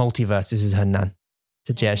unlimited multiverse. This is 很难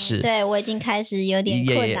to解释。对，我已经开始有点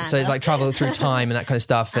困难了。So it's like travel through time and that kind of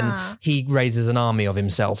stuff. And he raises an army of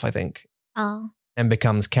himself, I think. And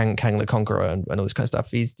becomes Kang the Conqueror and all this kind of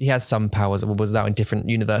stuff. He has some powers that was out in different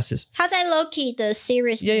universes. 他在 Loki 的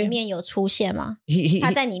series 里面有出现吗？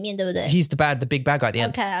他在里面对不对？ He's the big bad guy at the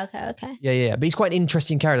end. Okay. Yeah. But he's quite an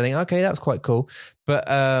interesting character. I think, okay, that's quite cool. But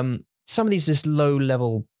some of these just low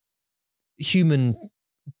level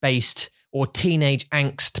human-based or teenage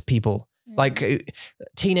angst people, like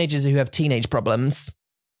teenagers who have teenage problems.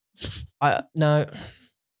 No,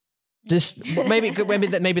 just maybe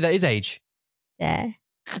that is age. Yeah,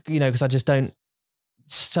 because I just don't.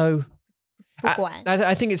 So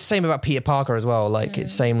I think it's the same about Peter Parker as well. Like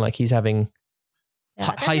it's same, like he's having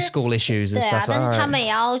high school issues and stuff. 但是他们也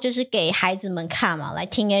要就是给孩子们看嘛，来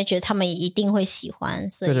teenagers 他们也一定会喜欢，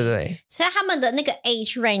所以他们的那个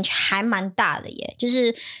age range 还蛮大的耶，就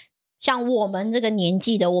是像我们这个年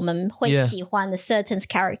纪的，我们会喜欢的 certain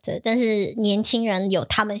character， 但是年轻人有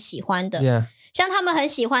他们喜欢的，像他们很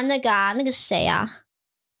喜欢那个谁啊，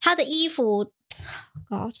他的衣服，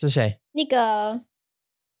是谁？那个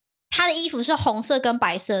他的衣服是红色跟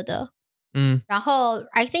白色的。然后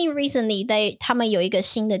I think recently 他们有一个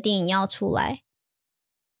新的电影要出来，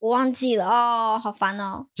我忘记了哦，好烦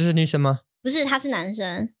哦。这是女生吗？不是，他是男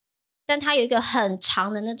生，但他有一个很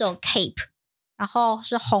长的那种 cape， 然后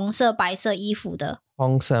是红色白色衣服的。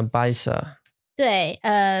红色白色。对，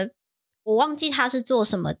我忘记他是做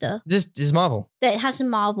什么的。This is Marvel。对，他是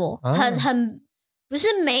Marvel，很不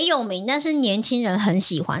是没有名，但是年轻人很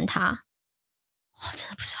喜欢他。我真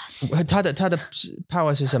的不知道是他的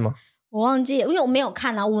power 是什么？我忘记了，因为我没有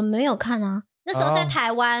看啊，我们没有看啊。那时候在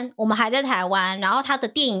台湾，我们还在台湾，然后他的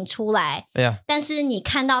电影出来，但是你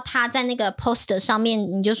看到他在那个 poster 上面，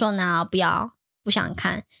你就说不想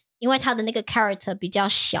看，因为他的那个 character 比较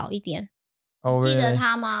小一点。记得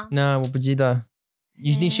他吗？那我不记得。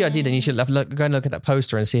你需要记得，你should go and look at that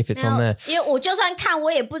poster and see if it's on there. 因为我就算看，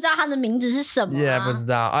我也不知道他的名字是什么。Yeah， 不知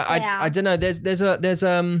道。I don't know.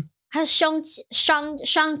 There's 还有商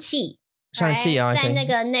气。上汽啊，在那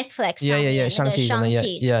个 Netflix 上面，上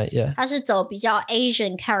汽，他是走比较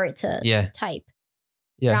Asian character type，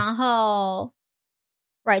 然后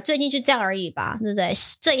最近就这样而已吧，对不对？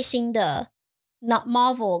最新的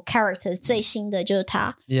Marvel character 最新的就是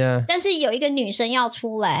他，但是有一个女生要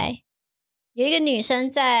出来，有一个女生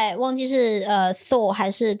在忘记是Thor 还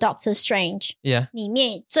是 Doctor Strange 里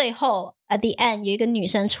面，最后 at the end 有一个女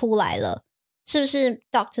生出来了，是不是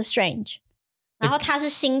Doctor Strange？然后她是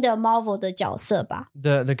新的 Marvel 的角色吧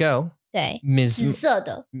The girl? 对 Miss 紫色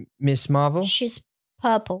的 Miss Marvel? She's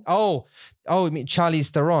purple. Oh, you mean Charlize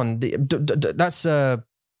Theron. That's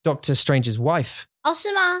Doctor Strange's wife. 哦，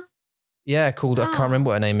是吗 Yeah, called, I can't remember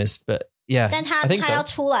what her name is, but yeah. 但她要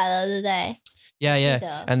出来了，对不对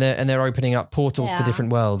Yeah. And they're opening up portals to different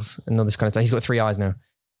worlds and all this kind of stuff. He's got 3 eyes now.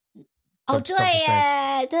 哦，对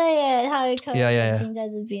耶，他有一颗眼睛在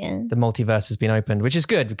这边。The multiverse has been opened, which is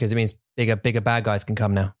good because it means bigger bad guys can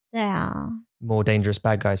come now. 对啊 More dangerous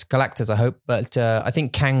bad guys. Galactus, I hope, but I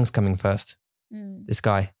think Kang's coming first. This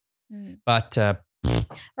guy. But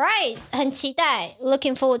right, 很期待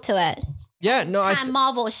looking forward to it. Yeah, no, 看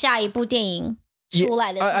Marvel 下一部电影出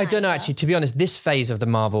来的是哪一个 I don't know actually. To be honest, this phase of the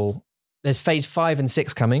Marvel, there's phase 5 and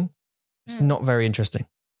 6 coming. It's not very interesting.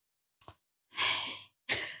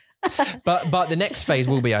 But the next phase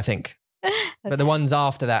will be, I think. Okay. But the ones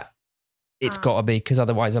after that, it's got to be, because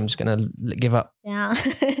otherwise I'm just going to give up. 怎样？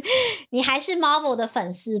你还是 Marvel 的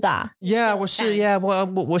粉丝吧 Yeah, 我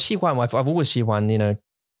喜欢 I've always 喜欢 you know.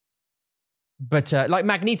 But like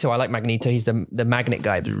Magneto, I like Magneto. He's the magnet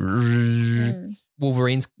guy.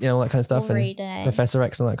 Wolverines, you know, all that kind of stuff. Wolverine, and Professor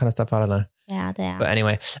X and that kind of stuff. I don't know. Yeah. But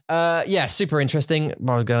anyway, yeah, super interesting. I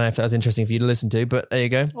don't know if that was interesting for you to listen to, but there you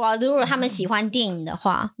go. Well, 如果他们喜欢电影的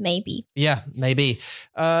话 maybe. Yeah, maybe.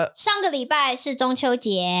 上个礼拜是中秋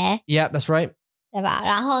节 Yeah, that's right. 对吧？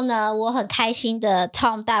然后呢，我很开心的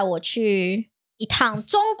Tom 带我去一趟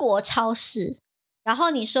中国超市。然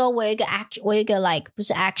后你说我有一个 like 不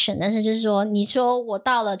是 action， 但是就是说你说我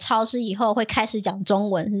到了超市以后会开始讲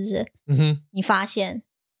中文，是不是？你发现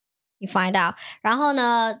你 find out， 然后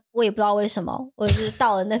呢，我也不知道为什么，我就是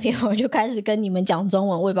到了那边我就开始跟你们讲中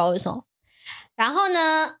文，我也不知道为什么。然后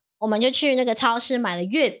呢，我们就去那个超市买了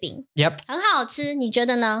月饼， Yep， 很好吃，你觉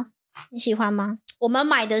得呢？你喜欢吗？我们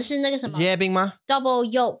买的是那个什么月饼吗 ？Double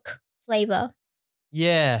yolk flavor.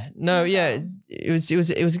 Yeah, no, yeah, it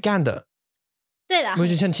was a gander. 对啦，我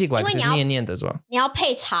觉得很奇怪，因为是黏黏的是吧？你要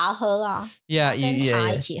配茶喝啊。Yeah, 跟茶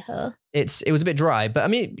yeah. 一起喝。It was a bit dry, but I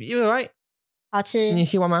mean, you were right. 好吃。你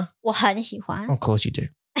喜欢吗？我很喜欢。Of course you do.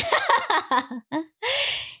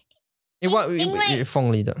 因为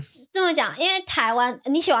凤梨的。这么讲，因为台湾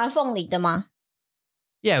你喜欢凤梨的吗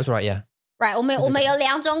Yeah, it was right, yeah. Right, 我们有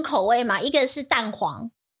2种口味嘛，一个是蛋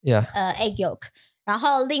黄 Yeah. egg yolk， 然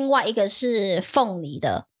后另外一个是凤梨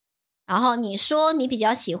的。然后你说你比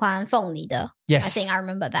较喜欢凤梨的 Yes. I think I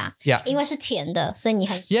remember that. Yeah. 因为是甜的，所以你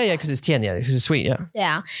很喜欢。Yeah, because it's 甜 yeah, because it's sweet, yeah. 对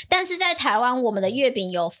啊，但是在台湾，我们的月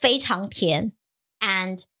饼有非常甜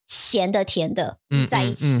and 咸的甜的在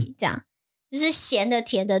一起，这样就是咸的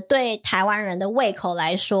甜的对台湾人的胃口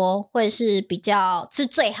来说，会是是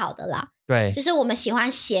最好的啦。对，就是我们喜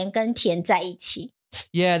欢咸跟甜在一起。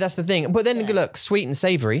Yeah, that's the thing. But then look, sweet and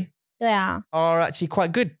savory 对啊 are actually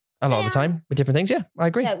quite good a lot of the time with different things. Yeah, I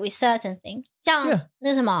agree. Yeah, with certain things. 像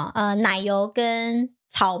那什么奶油跟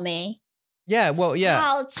草莓。Yeah, well, yeah.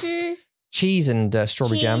 好吃。Cheese and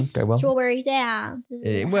strawberry jam go well. Strawberry, 对啊。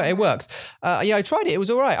It works. Yeah, I tried it. It was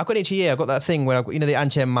all right. I've got itchy ear. I've got that thing where I've got, the 安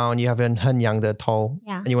全帽 and you have a 很痒的头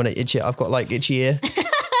and you want to itch it. I've got like itchy ear.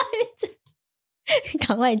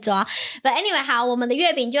 赶快抓 But anyway 好我们的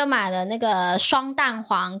月饼就买了那个双蛋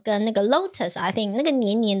黄跟那个 Lotus I think 那个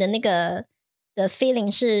黏黏的那个的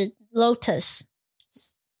feeling 是 Lotus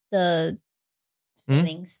的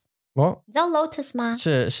feelings What? 你知道 Lotus 吗？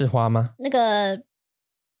是花吗？那个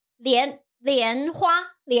莲花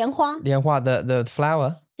the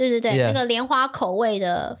flower 对对对 Yeah. 那个莲花口味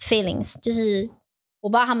的 feelings 就是我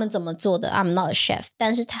不知道他们怎么做的 I'm not a chef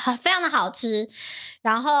但是它非常的好吃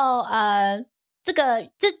然后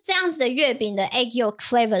这样子的月饼的 egg yolk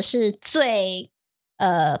flavor 是最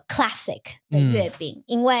classic 的月饼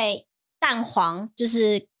因为蛋黄就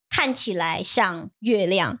是看起来像月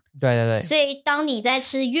亮对对对所以当你在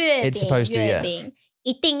吃月饼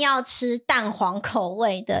一定要吃蛋黄口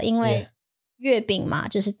味的因为月饼嘛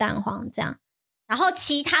就是蛋黄这样然后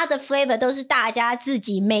其他的 flavor 都是大家自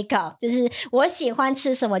己 make up 就是我喜欢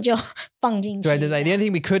吃什么就放进去对对对 The only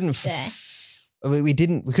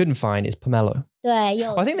thing we couldn't find is pomelo 对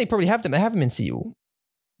I think they probably have them they have them in Seoul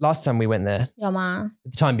last time we went there 有吗 the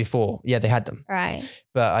time before yeah they had them right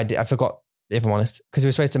but I forgot if I'm honest because we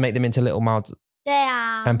were supposed to make them into little mouths 对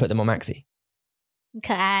啊 and put them on Maxi 很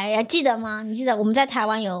可爱还记得吗你记得我们在台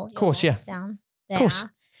湾有 Of course yeah 这样对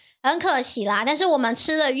啊很可惜啦但是我们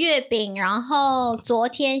吃了月饼然后昨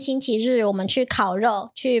天星期日我们去烤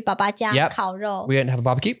肉去爸爸家烤肉 we went to have a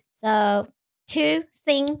barbecue so 2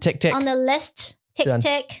 things tick tick on the list tick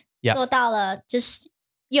tick 做到了就是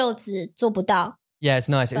柚子做不到 yeah it's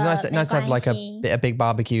nice it was nice to have like a big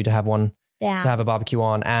barbecue to have one to have a barbecue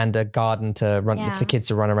on and a garden to run for the kids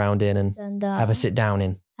to run around in and have a sit down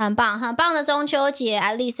in很棒很棒的中秋节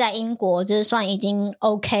at least 在英国就是算已经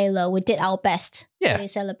OK 了 we did our best to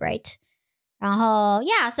celebrate 然后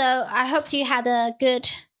so I hope you had a good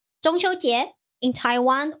中秋节 in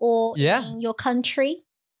Taiwan or in your country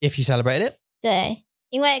if you celebrated it 对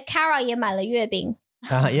因为 Kara 也买了月饼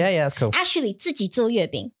yeah that's cool Actually 自己做月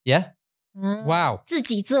饼 yeah wow 自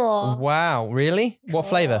己做 wow really what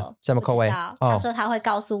flavor 什么口味他说他会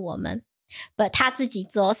告诉我们 but 他自己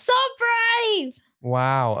做 so brave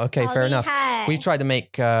Wow. Okay, fair enough. We tried to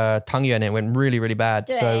make tangyuan and it went really, really bad.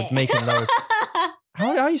 So making those.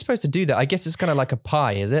 How are you supposed to do that? I guess it's kind of like a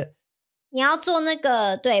pie, is it? 你要做那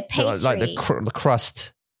个对 pastry, like the crust.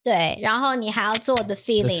 对，然后你还要做 the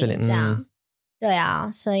filling 这样。对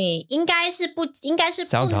啊，所以应该是不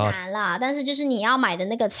难啦，但是就是你要买的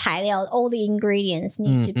那个材料 all the ingredients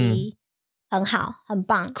needs to be 很好，很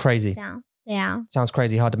棒。Crazy. 这样，对啊。Sounds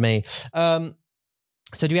crazy hard to me.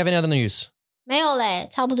 So do you have any other news? 没有嘞，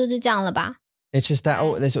差不多就这样了吧。It's just that.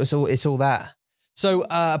 It's all that. So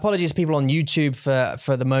apologies to people on YouTube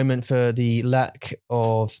for the moment for the lack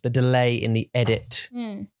of the delay in the edit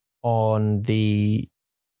on the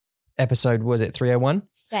episode. Was it 301?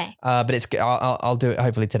 Okay. But it's I'll do it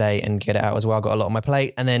hopefully today and get it out as well. I've got a lot on my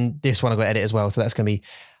plate, and then this one I've got to edit as well. So that's going to be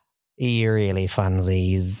really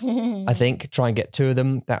funsies. I think try and get 2 of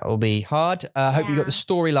them. That will be hard. Hope you got the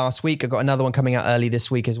story last week. I've got another one coming out early this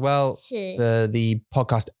week as well for the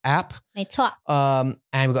podcast app. 没错. And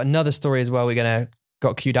we've got another story as well.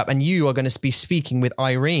 Got queued up, and you are going to be speaking with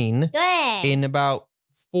Irene 对 in about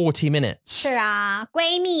 40 minutes. 是啊，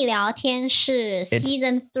闺蜜聊天室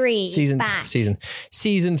Season 3 is back.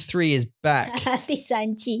 Season 3 is back. 第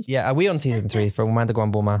3季 Yeah, are we on Season 3 for 我们的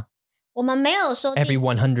广播吗？我们没有说 Every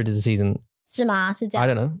 100 is a season. 是吗？是这样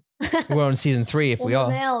I don't know. We're on season 3 if we are. 我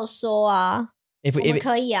们没有说啊。If 我们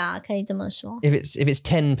可以啊，可以这么说。If it's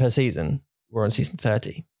 10 per season, we're on season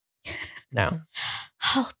 30 now.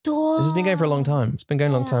 好多。This has been going for a long time. It's been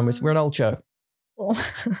going a long time. We're an old show.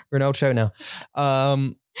 We're an old show now.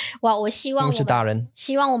 哇，我希望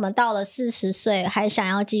我们到了40岁还想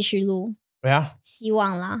要继续录。Yeah. 希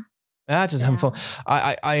望啦。Yeah, just having fun.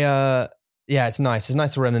 Yeah, it's nice. It's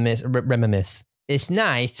nice to reminisce. It's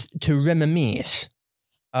nice to reminisce.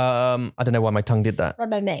 I don't know why my tongue did that.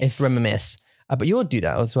 Reminisce. It's reminisce. But you'll do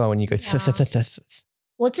that as well when you go.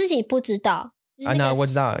 我自己不知道。I know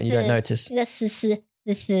what's that. You don't notice. 那个嘶，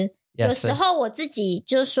有时候我自己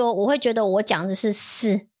就说，我会觉得我讲的是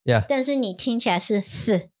嘶， Yeah. 但是你听起来是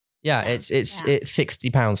嘶。Yeah, it's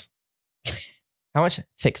 £60. How much?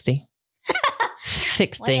 60.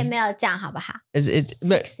 我也没有这样，好不好？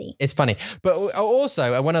 It's funny. But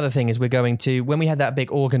also, one other thing is we're going to, when we had that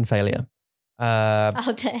big organ failure.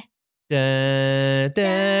 对。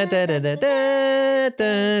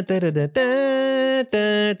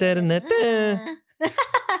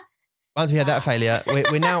Once we had that failure,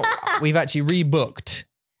 we've actually rebooked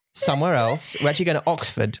somewhere else. We're actually going to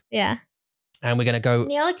Oxford. Yeah. And we're going to go.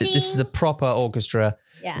 This is a proper orchestra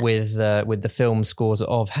with the film scores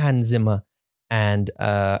of Hans Zimmer and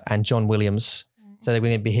John Williams. So we're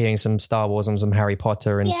going to be hearing some Star Wars and some Harry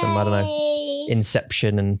Potter and some, I don't know,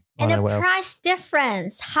 Inception and the price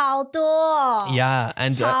difference 好多 Yeah,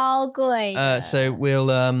 and 超贵的 so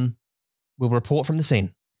we'll report from the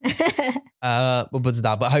scene. 我不知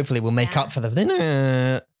道 but hopefully we'll make up for the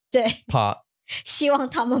对 part. 希望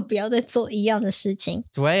他们不要再做一样的事情。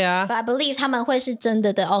对啊 But I believe 他们会是真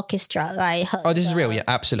的 orchestra right? Oh, this is real, yeah,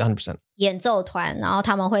 absolutely 100%. 演奏团，然后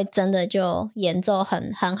他们会真的就演奏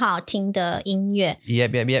很好听的音乐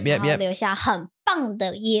Yep. 然后留下很棒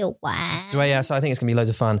的夜晚。对啊 so I think it's going to be loads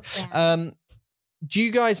of fun. Yeah. Do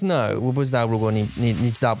you guys know 我不知道如果你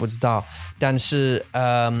知道不知道但是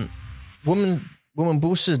我们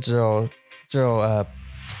不是只有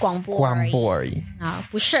广播而已啊，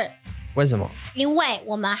不是。为什么？因为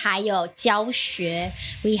我们还有教学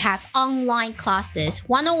We have online classes,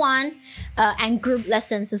 one-on-one and group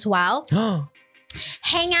lessons as well.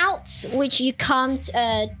 Hangouts, which you come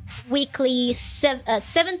weekly,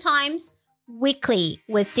 7 times weekly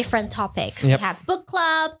with different topics. Yep. We have book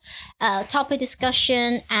club, topic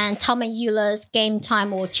discussion, and Tom and Eula's game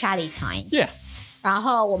time or chatty time. Yeah. 然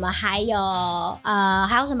后我们还有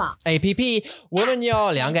什么 APP 我们有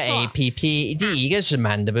2个 APP 第一个是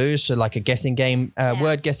Mandabu 是 like a guessing game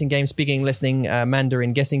word guessing game speaking listening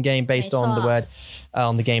Mandarin guessing game based on the word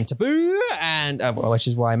on the game Taboo and which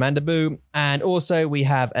is why Mandabu and also we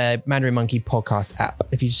have a Mandarin Monkey podcast app.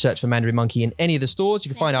 If you search for Mandarin Monkey in any of the stores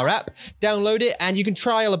you can find our app, download it and you can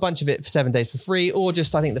trial a bunch of it for 7 days for free or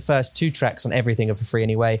just I think the first 2 tracks on everything are for free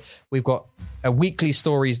anyway. We've got weekly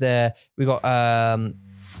stories there. We've got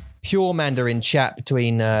pure Mandarin chat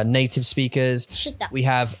between native speakers. 是的 We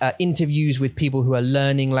have interviews with people who are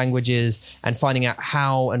learning languages and finding out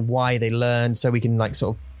how and why they learn so we can like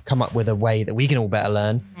sort of come up with a way that we can all better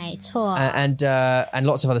learn. 没错 And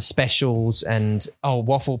lots of other specials and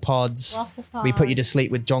waffle pods. We put you to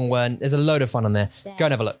sleep with Zhongwen. There's a load of fun on there. Go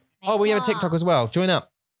and have a look. Oh, we have a TikTok as well. Join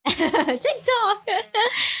up. TikTok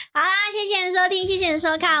好啦，谢谢你收听，谢谢你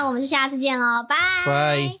收看，我们下次见咯，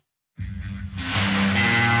拜。